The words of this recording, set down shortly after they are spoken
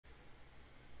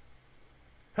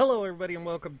Hello everybody and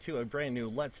welcome to a brand new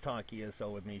Let's Talk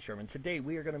ESO with me, Sherman. Today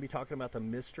we are going to be talking about the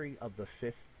mystery of the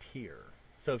fifth tier.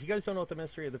 So if you guys don't know what the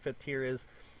mystery of the fifth tier is,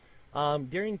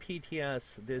 during PTS,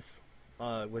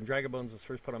 when Dragon Bones was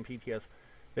first put on PTS,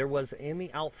 there was in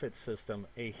the outfit system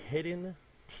a hidden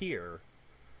tier.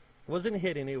 It wasn't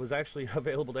hidden, it was actually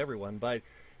available to everyone, but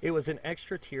it was an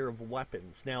extra tier of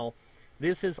weapons. Now,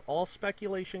 this is all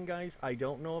speculation, guys. I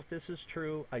don't know if this is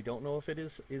true. I don't know if it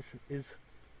is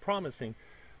promising.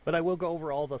 But I will go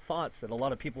over all the thoughts that a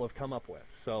lot of people have come up with.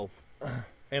 So,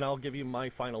 and I'll give you my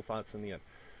final thoughts in the end.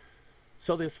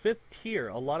 So this fifth tier,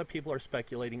 a lot of people are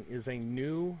speculating, is a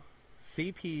new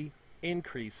CP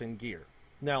increase in gear.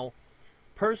 Now,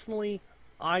 personally,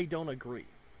 I don't agree.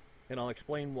 And I'll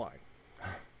explain why.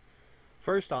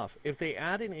 First off, if they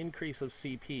add an increase of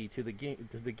CP to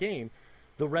the game,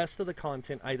 the rest of the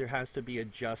content either has to be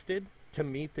adjusted to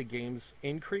meet the game's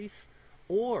increase,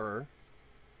 or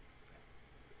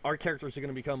our characters are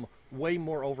going to become way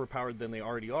more overpowered than they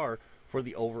already are for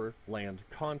the overland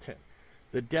content.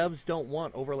 The devs don't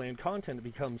want overland content to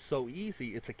become so easy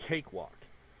it's a cakewalk.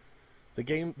 The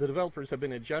developers have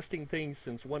been adjusting things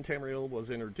since One Tamriel was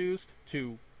introduced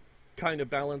to kind of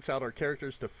balance out our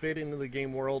characters to fit into the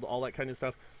game world, all that kind of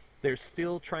stuff. They're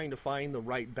still trying to find the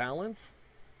right balance.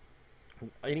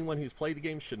 Anyone who's played the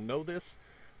game should know this.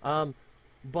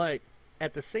 But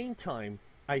at the same time,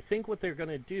 I think what they're going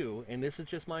to do, and this is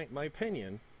just my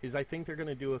opinion, is I think they're going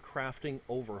to do a crafting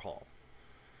overhaul.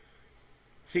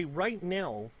 See, right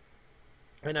now,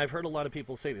 and I've heard a lot of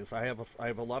people say this, I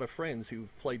have a lot of friends who've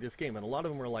played this game, and a lot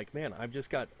of them are like, man, I've just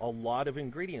got a lot of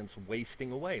ingredients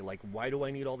wasting away. Like, why do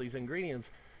I need all these ingredients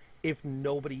if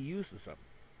nobody uses them?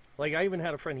 Like, I even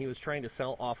had a friend, he was trying to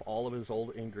sell off all of his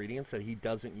old ingredients that he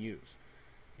doesn't use.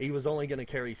 He was only going to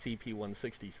carry CP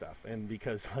 160 stuff, and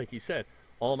because, like he said,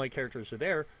 all my characters are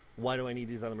there, why do I need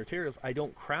these other materials? I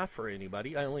don't craft for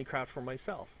anybody, I only craft for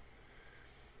myself.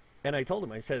 And I told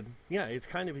him, I said, yeah, it's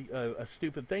kind of a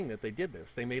stupid thing that they did this.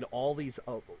 They made all these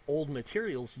old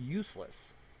materials useless.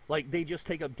 Like, they just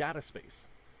take up data space.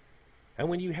 And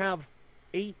when you have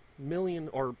 8 million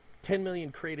or 10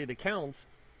 million created accounts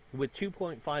with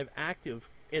 2.5 active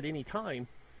at any time,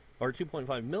 or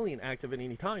 2.5 million active at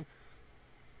any time,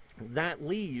 that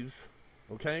leaves,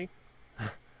 okay,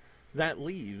 that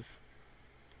leaves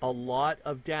a lot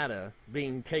of data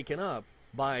being taken up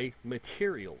by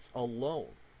materials alone.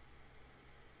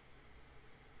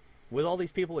 With all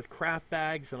these people with craft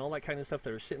bags and all that kind of stuff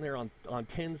that are sitting there on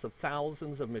tens of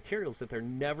thousands of materials that they're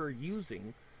never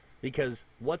using, because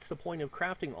what's the point of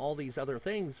crafting all these other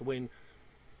things when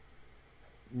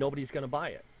nobody's going to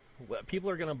buy it? People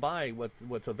are going to buy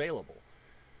what's available,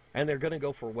 and they're going to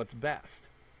go for what's best.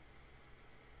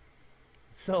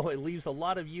 So it leaves a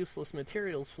lot of useless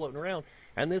materials floating around,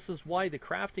 and this is why the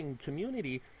crafting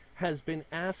community has been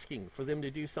asking for them to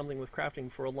do something with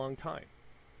crafting for a long time.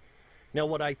 Now,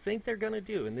 what I think they're going to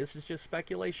do, and this is just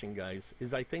speculation, guys,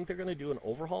 is I think they're going to do an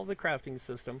overhaul of the crafting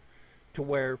system to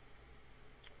where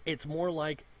it's more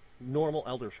like normal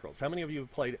Elder Scrolls. How many of you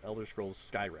have played Elder Scrolls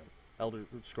Skyrim, Elder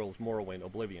Scrolls Morrowind,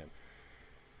 Oblivion?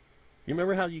 You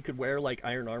remember how you could wear like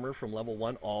iron armor from level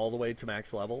 1 all the way to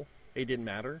max level? It didn't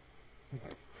matter.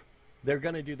 They're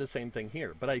going to do the same thing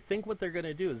here. But I think what they're going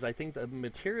to do is I think the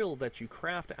material that you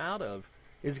craft out of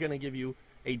is going to give you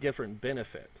a different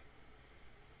benefit.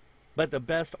 But the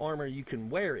best armor you can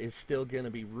wear is still going to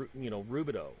be,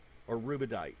 rubido or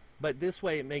rubidite. But this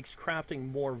way it makes crafting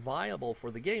more viable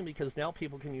for the game, because now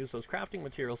people can use those crafting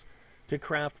materials to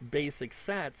craft basic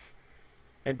sets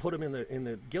and put them in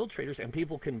the guild traders, and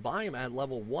people can buy them at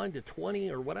level 1 to 20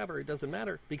 or whatever, it doesn't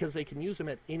matter, because they can use them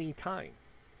at any time.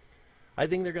 I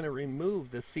think they're going to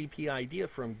remove the CP idea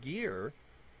from gear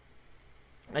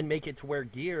and make it to where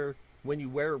gear, when you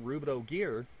wear rubido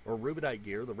gear or rubidite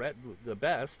gear, the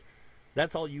best,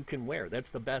 that's all you can wear. That's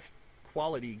the best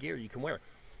quality gear you can wear.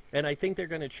 And I think they're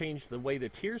going to change the way the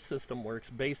tier system works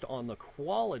based on the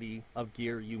quality of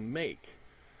gear you make.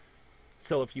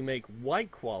 So if you make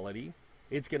white quality,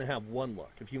 it's going to have one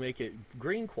look. If you make it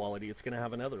green quality, it's going to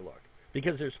have another look.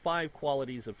 Because there's 5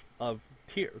 qualities of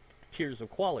tiers of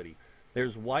quality.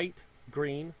 There's white,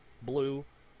 green, blue,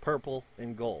 purple,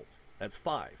 and gold. That's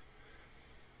 5.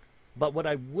 But what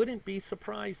I wouldn't be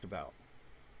surprised about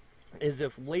is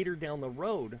if later down the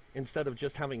road, instead of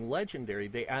just having legendary,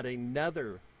 they add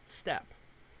another step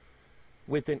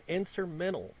with an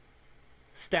instrumental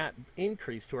stat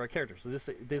increase to our characters. So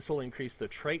this will increase the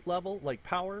trait level, like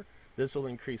power. This will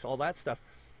increase all that stuff.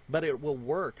 But it will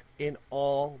work in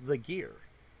all the gear.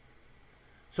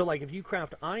 So like if you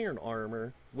craft iron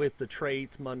armor with the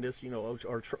traits, Mundus,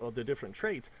 or the different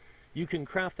traits, you can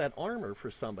craft that armor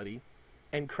for somebody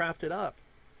and craft it up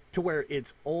to where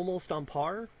it's almost on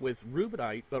par with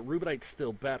rubedite, but rubedite's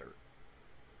still better.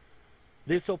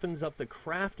 This opens up the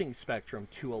crafting spectrum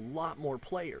to a lot more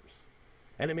players,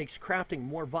 and it makes crafting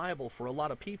more viable for a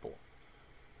lot of people,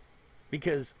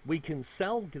 because we can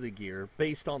sell the gear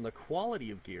based on the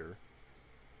quality of gear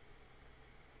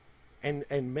and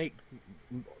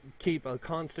keep a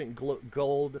constant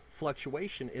gold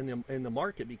fluctuation in the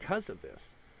market because of this.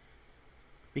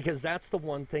 Because that's the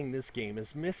one thing this game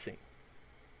is missing,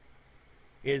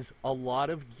 is a lot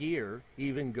of gear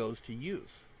even goes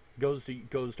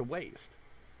to waste.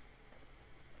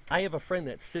 I have a friend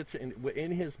that sits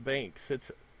in his bank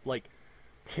sits like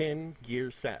 10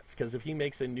 gear sets, because if he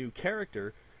makes a new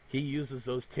character, he uses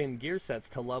those 10 gear sets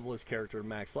to level his character to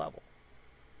max level.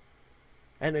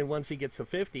 And then once he gets to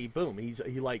 50, boom,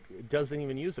 he like doesn't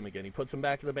even use them again. He puts them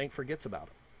back in the bank, forgets about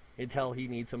them until he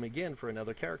needs them again for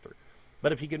another character.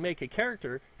 But if he could make a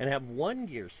character and have one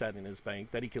gear set in his bank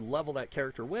that he could level that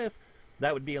character with,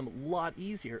 that would be a lot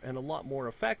easier and a lot more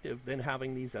effective than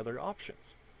having these other options.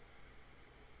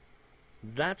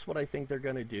 That's what I think they're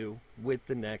going to do with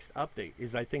the next update,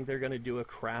 is I think they're going to do a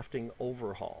crafting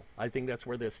overhaul. I think that's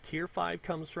where this Tier 5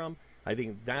 comes from. I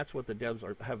think that's what the devs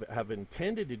have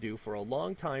intended to do for a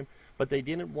long time, but they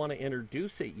didn't want to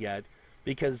introduce it yet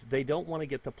because they don't want to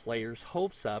get the players'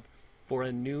 hopes up for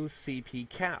a new CP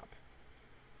cap.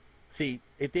 See,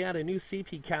 if they add a new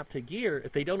CP cap to gear,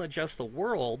 if they don't adjust the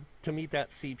world to meet that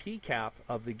CP cap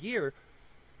of the gear,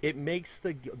 it makes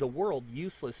the world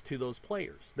useless to those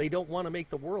players. They don't want to make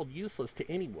the world useless to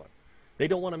anyone. They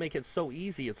don't want to make it so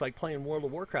easy. It's like playing World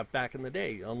of Warcraft back in the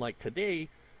day. Unlike today,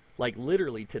 like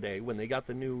literally today, when they got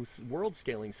the new world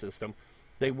scaling system,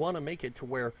 they want to make it to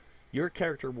where your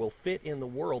character will fit in the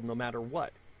world no matter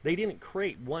what. They didn't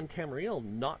create one Tamriel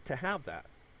not to have that.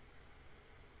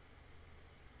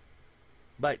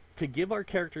 But to give our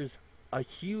characters a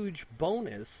huge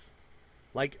bonus,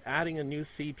 like adding a new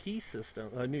CP system,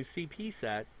 a new CP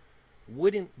set,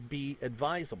 wouldn't be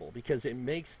advisable, because it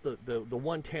makes the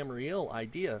one Tamriel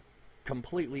idea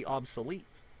completely obsolete.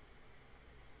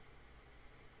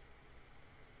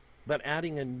 But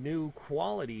adding a new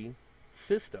quality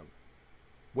system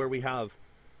where we have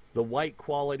the white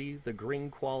quality, the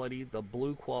green quality, the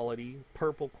blue quality,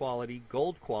 purple quality,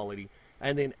 gold quality,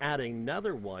 and then add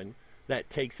another one that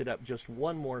takes it up just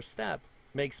one more step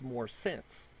makes more sense.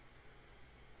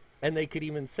 And they could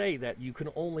even say that you can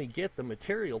only get the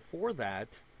material for that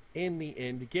in the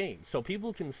end game. So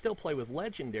people can still play with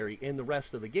Legendary in the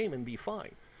rest of the game and be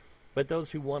fine. But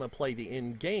those who want to play the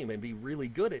end game and be really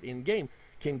good at end game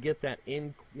can get that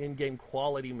in-game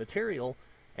quality material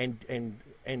and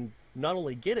not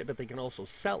only get it, but they can also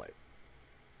sell it.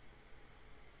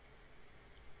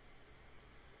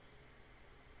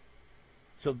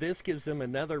 So this gives them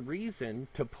another reason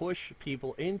to push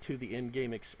people into the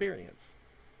in-game experience,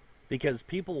 because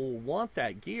people will want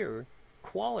that gear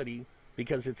quality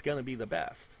because it's going to be the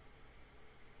best.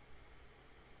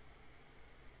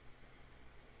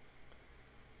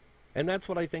 And that's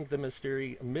what I think the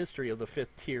mystery of the 5th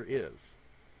tier is.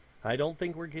 I don't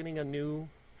think we're getting a new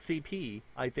CP.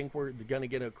 I think we're going to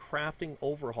get a crafting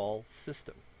overhaul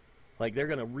system. Like, they're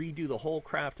going to redo the whole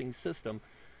crafting system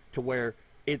to where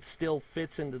it still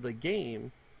fits into the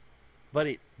game, but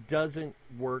it doesn't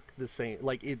work the same.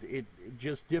 Like, it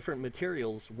just different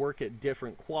materials work at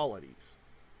different qualities.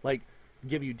 Like,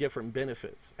 give you different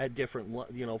benefits at different,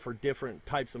 for different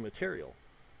types of material.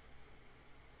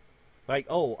 Like,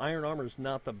 oh, iron armor's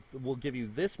will give you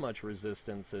this much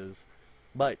resistances,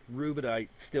 but rubedite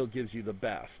still gives you the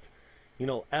best.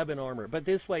 Ebon armor. But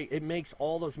this way, it makes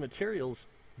all those materials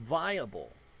viable,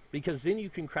 because then you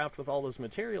can craft with all those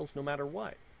materials no matter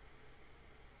what.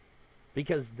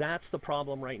 Because that's the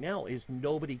problem right now, is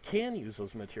nobody can use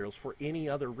those materials for any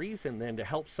other reason than to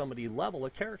help somebody level a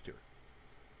character.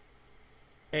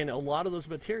 And a lot of those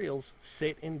materials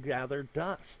sit and gather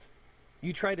dust.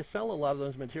 You try to sell a lot of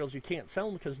those materials, you can't sell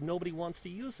them because nobody wants to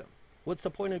use them. What's the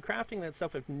point of crafting that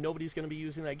stuff if nobody's going to be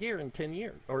using that gear in 10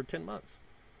 years or 10 months?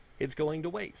 It's going to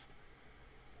waste.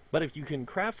 But if you can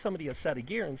craft somebody a set of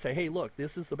gear and say, hey, look,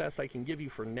 this is the best I can give you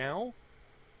for now,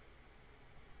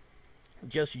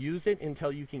 just use it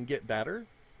until you can get better.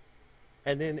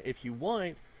 And then if you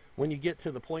want, when you get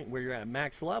to the point where you're at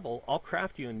max level, I'll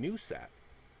craft you a new set.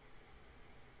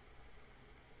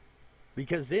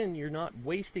 Because then you're not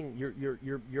wasting,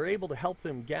 you're able to help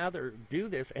them do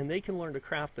this, and they can learn to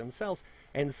craft themselves.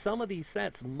 And some of these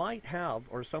sets might have,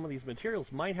 or some of these materials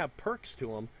might have perks to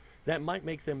them that might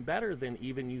make them better than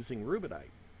even using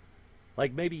rubedite.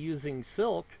 Like maybe using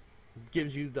silk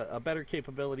gives you a better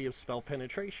capability of spell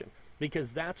penetration. because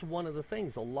that's one of the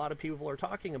things a lot of people are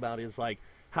talking about is like,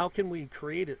 how can we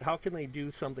create it? How can they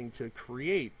do something to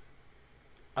create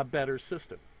a better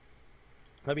system?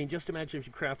 I mean, just imagine if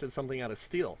you crafted something out of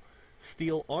steel.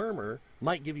 Steel armor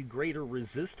might give you greater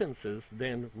resistances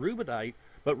than rubedite,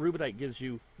 but rubedite gives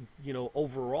you, you know,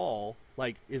 overall,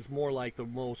 like, is more like the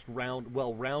most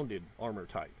well-rounded armor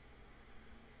type.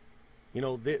 You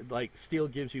know, like, steel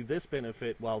gives you this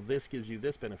benefit while this gives you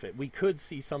this benefit. We could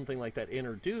see something like that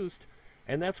introduced,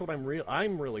 and that's what I'm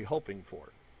really hoping for,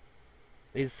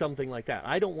 is something like that.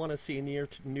 I don't want to see a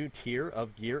new tier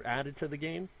of gear added to the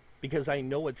game, because I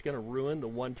know it's going to ruin the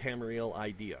one Tamriel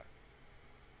idea.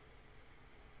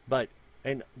 But,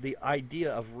 and the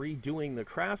idea of redoing the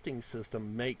crafting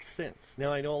system makes sense.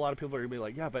 Now, I know a lot of people are going to be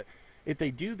like, yeah, but if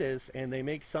they do this and they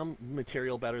make some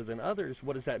material better than others,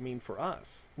 what does that mean for us?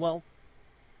 Well,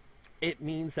 it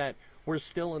means that we're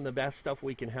still in the best stuff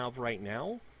we can have right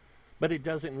now, but it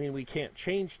doesn't mean we can't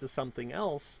change to something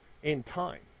else in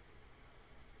time.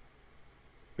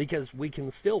 Because we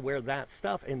can still wear that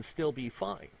stuff and still be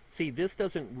fine. See, this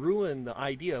doesn't ruin the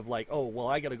idea of like, oh, well,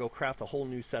 I got to go craft a whole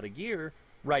new set of gear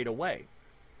right away.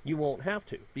 You won't have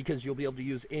to, because you'll be able to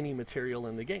use any material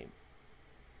in the game.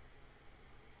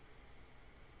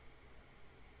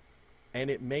 And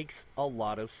it makes a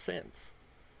lot of sense.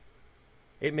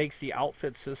 It makes the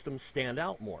outfit system stand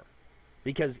out more.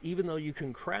 Because even though you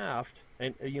can craft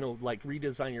and, you know, like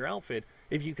redesign your outfit,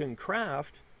 if you can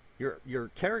craft your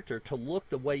character to look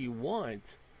the way you want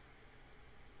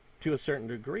to a certain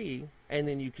degree, and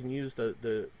then you can use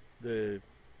the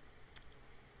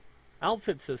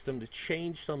outfit system to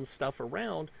change some stuff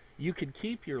around, you could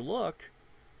keep your look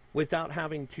without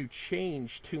having to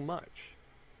change too much.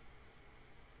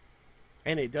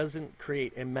 And it doesn't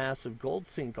create a massive gold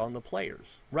sink on the players.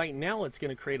 Right now it's going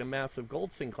to create a massive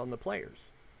gold sink on the players.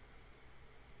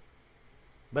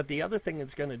 But the other thing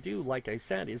it's going to do, like I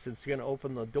said, is it's going to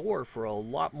open the door for a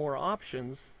lot more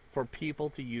options for people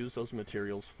to use those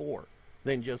materials for,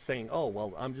 than just saying, oh,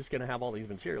 well, I'm just going to have all these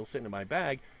materials sitting in my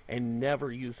bag and never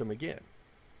use them again.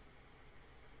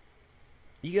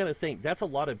 You got to think, that's a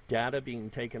lot of data being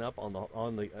taken up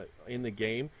in the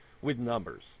game with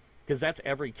numbers, because that's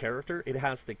every character. It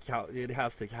has to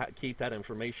keep that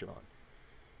information on.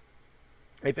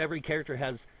 If every character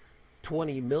has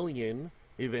 20 million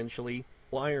eventually,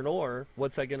 well, iron ore,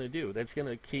 what's that going to do? That's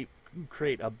going to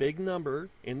create a big number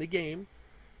in the game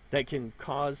that can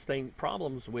cause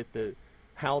problems with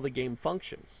how the game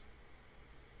functions.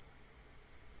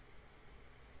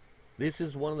 This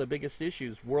is one of the biggest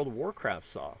issues World of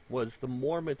Warcraft saw, was the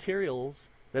more materials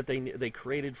that they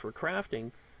created for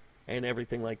crafting and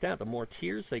everything like that, the more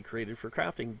tiers they created for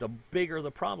crafting, the bigger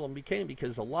the problem became,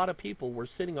 because a lot of people were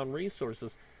sitting on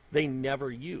resources they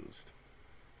never used.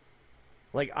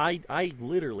 Like, I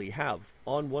literally have,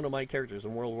 on one of my characters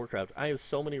in World of Warcraft, I have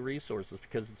so many resources,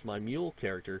 because it's my mule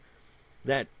character,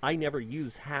 that I never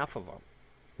use half of them.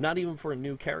 Not even for a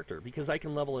new character, because I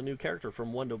can level a new character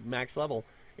from 1 to max level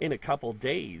in a couple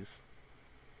days,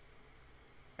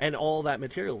 and all that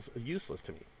material's useless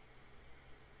to me.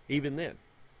 Even then.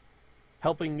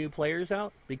 Helping new players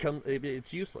out,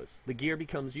 it's useless. The gear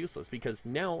becomes useless, because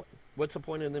now, what's the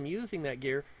point of them using that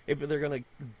gear if they're going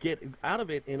to get out of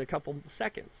it in a couple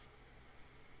seconds,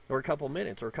 or a couple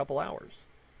minutes, or a couple hours?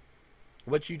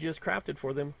 What you just crafted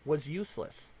for them was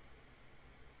useless.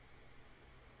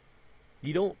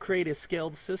 You don't create a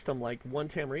scaled system like One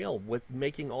Tamriel with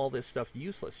making all this stuff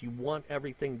useless. You want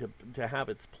everything to have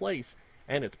its place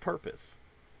and its purpose.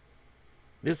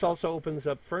 This also opens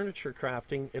up furniture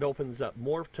crafting. It opens up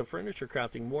more to furniture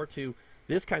crafting, more to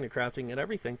this kind of crafting and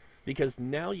everything, because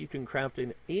now you can craft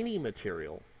in any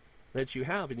material that you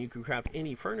have, and you can craft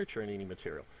any furniture in any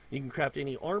material. You can craft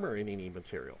any armor in any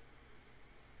material.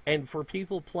 And for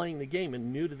people playing the game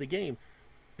and new to the game,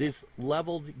 this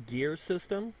leveled gear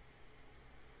system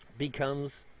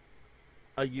becomes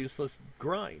a useless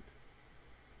grind.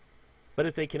 But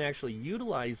if they can actually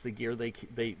utilize the gear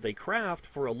they craft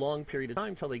for a long period of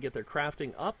time until they get their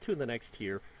crafting up to the next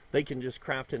tier, they can just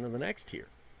craft into the next tier.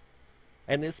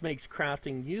 And this makes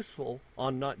crafting useful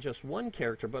on not just one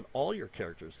character, but all your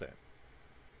characters then.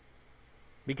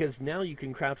 Because now you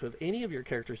can craft with any of your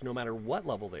characters no matter what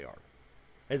level they are.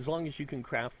 As long as you can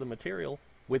craft the material,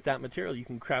 with that material you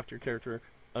can craft your character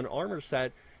an armor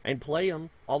set and play them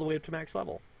all the way up to max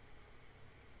level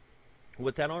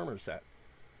with that armor set.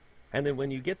 And then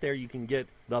when you get there, you can get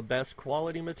the best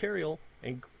quality material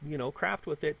and, you know, craft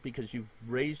with it, because you've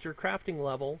raised your crafting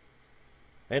level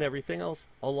and everything else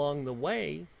along the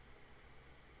way,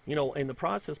 you know, in the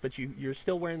process. But you're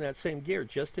still wearing that same gear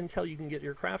just until you can get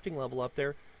your crafting level up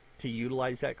there to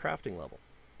utilize that crafting level.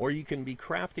 Or you can be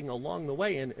crafting along the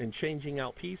way and changing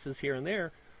out pieces here and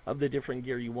there of the different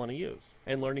gear you want to use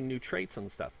and learning new traits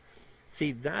and stuff.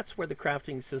 See, that's where the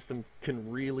crafting system can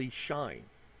really shine.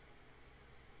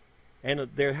 And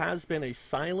there has been a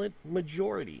silent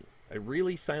majority, a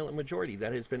really silent majority,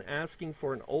 that has been asking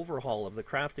for an overhaul of the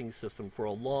crafting system for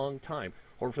a long time,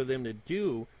 or for them to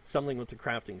do something with the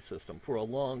crafting system for a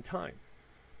long time.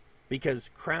 Because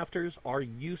crafters are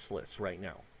useless right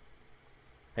now.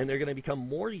 And they're going to become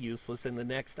more useless in the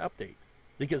next update.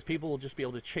 Because people will just be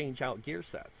able to change out gear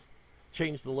sets.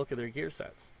 Change the look of their gear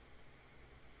sets.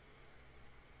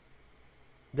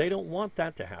 They don't want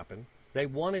that to happen. They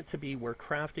want it to be where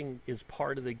crafting is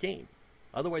part of the game.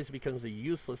 Otherwise it becomes a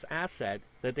useless asset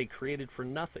that they created for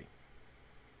nothing.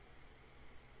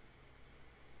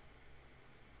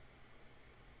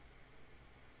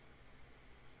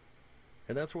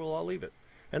 And that's where I'll leave it.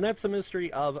 And that's the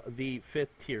mystery of the 5th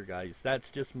tier, guys. That's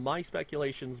just my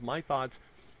speculations, my thoughts.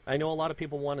 I know a lot of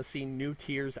people want to see new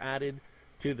tiers added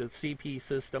to the CP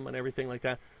system and everything like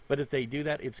that. But if they do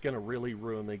that, it's going to really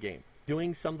ruin the game.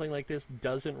 Doing something like this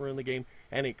doesn't ruin the game,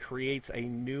 and it creates a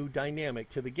new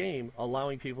dynamic to the game,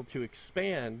 allowing people to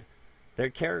expand their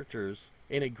characters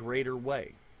in a greater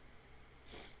way.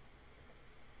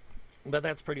 But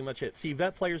that's pretty much it. See,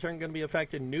 vet players aren't going to be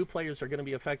affected. New players are going to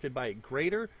be affected by it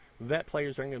greater. Vet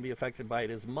players aren't going to be affected by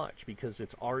it as much because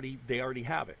they already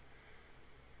have it.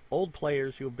 Old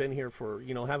players who have been here for,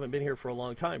 haven't been here for a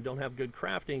long time, don't have good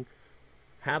crafting,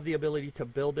 have the ability to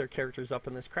build their characters up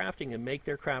in this crafting and make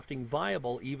their crafting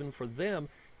viable even for them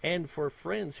and for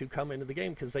friends who come into the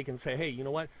game, because they can say, hey, you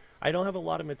know what? I don't have a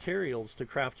lot of materials to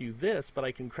craft you this, but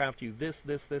I can craft you this,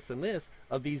 this, this, and this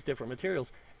of these different materials,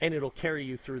 and it'll carry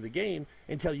you through the game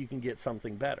until you can get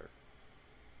something better.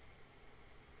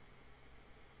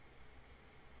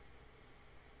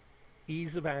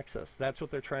 Ease of access. That's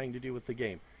what they're trying to do with the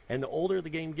game. And the older the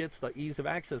game gets, the ease of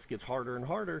access gets harder and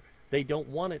harder. They don't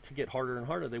want it to get harder and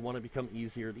harder. They want to become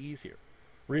easier and easier.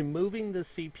 Removing the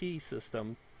CP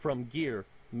system from gear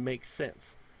makes sense.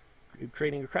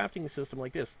 Creating a crafting system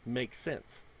like this makes sense.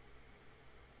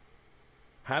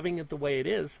 Having it the way it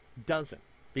is doesn't,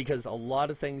 because a lot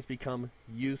of things become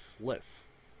useless.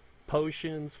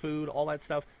 Potions, food, all that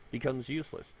stuff becomes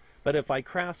useless. But if I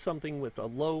craft something with a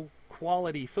low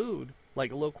quality food,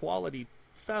 like low quality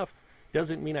stuff,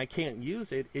 doesn't mean I can't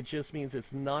use it. It just means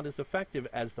it's not as effective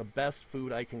as the best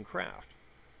food I can craft.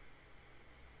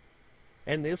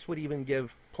 And this would even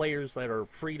give players that are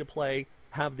free to play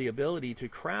have the ability to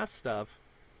craft stuff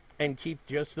and keep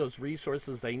just those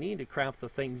resources they need to craft the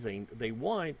things they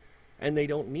want, and they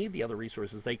don't need the other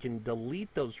resources. They can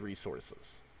delete those resources.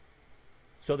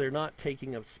 So they're not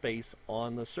taking up space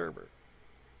on the server.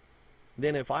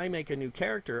 Then if I make a new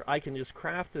character, I can just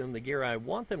craft them the gear I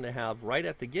want them to have right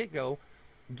at the get-go,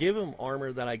 give them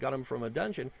armor that I got them from a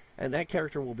dungeon, and that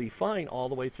character will be fine all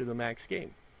the way through the max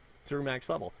game, through max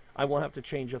level. I won't have to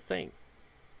change a thing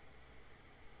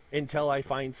until I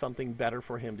find something better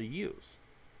for him to use.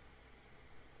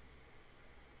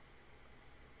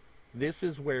 This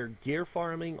is where gear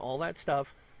farming, all that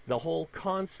stuff, the whole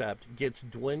concept gets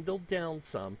dwindled down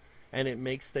some, and it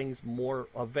makes things more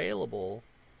available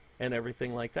and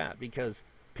everything like that, because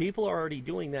people are already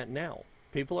doing that now.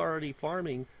 People are already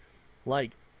farming.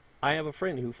 Like, I have a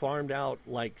friend who farmed out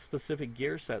like specific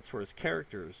gear sets for his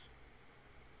characters,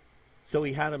 so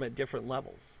he had them at different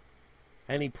levels,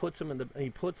 and he puts them in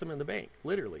the bank,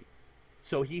 literally.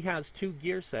 So he has 2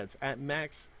 gear sets at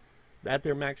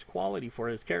their max quality for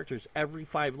his characters. Every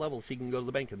 5 levels he can go to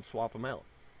the bank and swap them out.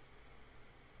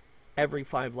 Every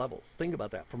 5 levels. Think about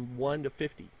that, from 1 to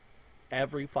 50.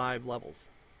 Every 5 levels.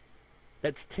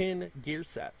 That's 10 gear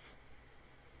sets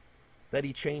that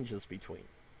he changes between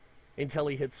until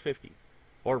he hits 50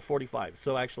 or 45.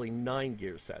 So actually 9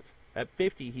 gear sets. At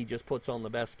 50, he just puts on the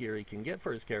best gear he can get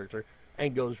for his character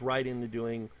and goes right into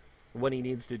doing what he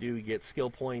needs to do. He gets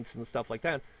skill points and stuff like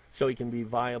that so he can be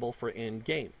viable for end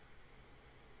game.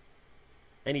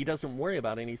 And he doesn't worry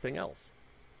about anything else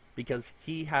because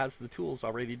he has the tools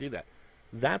already to do that.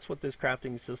 That's what this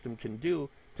crafting system can do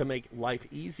to make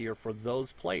life easier for those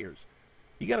players.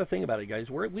 You got to think about it, guys.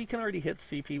 We can already hit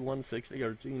CP 160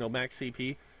 or max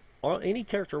CP. Any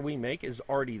character we make is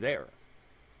already there.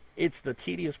 It's the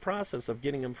tedious process of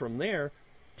getting them from there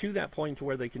to that point to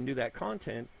where they can do that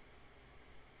content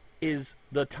is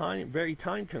very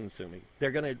time consuming.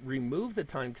 They're going to remove the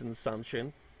time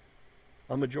consumption,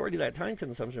 a majority of that time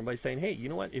consumption, by saying, hey, you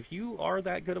know what, if you are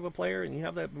that good of a player and you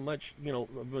have that much,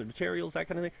 materials, that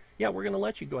kind of thing, yeah, we're going to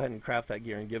let you go ahead and craft that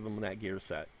gear and give them that gear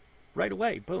set. Right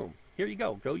away, boom. Here you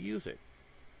go. Go use it.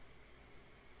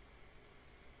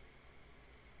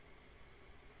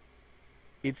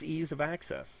 It's ease of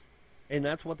access. And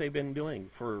that's what they've been doing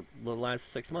for the last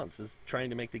 6 months, is trying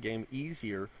to make the game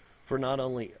easier for not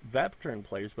only veteran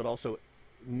players, but also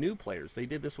new players. They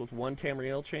did this with one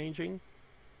Tamriel changing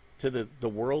to the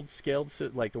world scaled,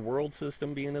 like the world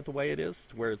system being it the way it is,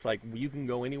 where it's like you can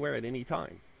go anywhere at any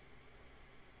time.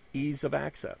 Ease of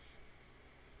access.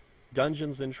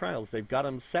 Dungeons and trials, they've got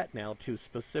them set now to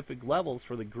specific levels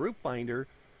for the group finder,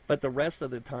 but the rest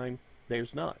of the time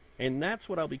there's not. And that's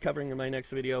what I'll be covering in my next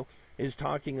video, is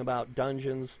talking about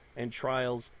dungeons and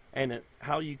trials and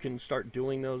how you can start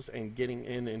doing those and getting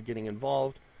in and getting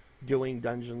involved doing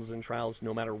dungeons and trials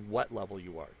no matter what level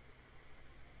you are.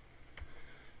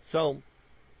 So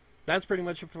that's pretty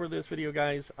much it for this video,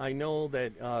 guys. I know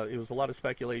that it was a lot of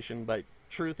speculation, but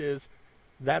truth is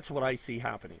that's what I see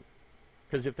happening.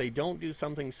 Because if they don't do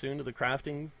something soon to the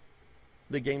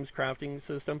game's crafting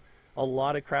system, a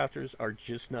lot of crafters are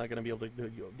just not going to be able to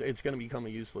do it. It's going to become a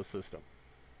useless system.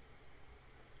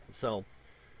 So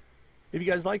if you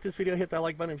guys like this video, hit that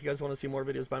like button. If you guys want to see more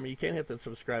videos by me, you can hit the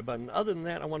subscribe button. Other than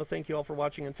that, I want to thank you all for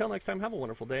watching. Until next time, have a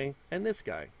wonderful day, and this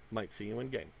guy might see you in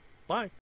game. Bye.